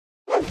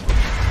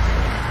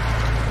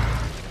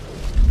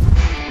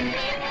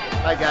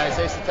Hi guys,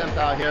 Asa Ten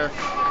Pow here.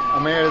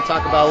 I'm here to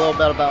talk about a little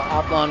bit about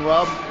Oplon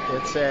Rub.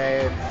 It's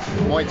a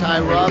Muay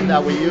Thai rub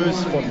that we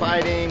use for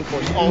fighting,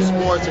 for all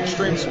sports,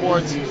 extreme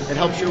sports. It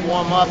helps you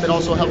warm up. It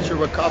also helps you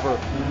recover.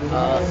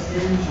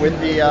 With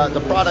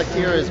the product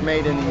here is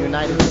made in the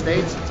United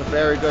States. It's a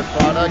very good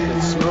product.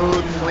 It's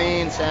smooth,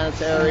 clean,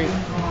 sanitary.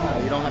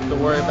 You don't have to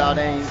worry about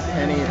any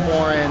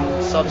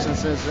foreign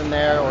substances in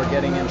there or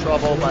getting in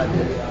trouble by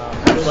the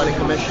Athletic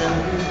Commission.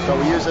 So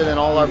we use it in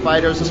all our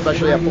fighters,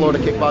 especially at Florida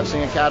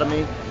Kickboxing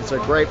Academy. It's a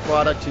great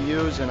product to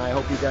use, and I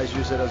hope you guys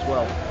use it as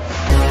well.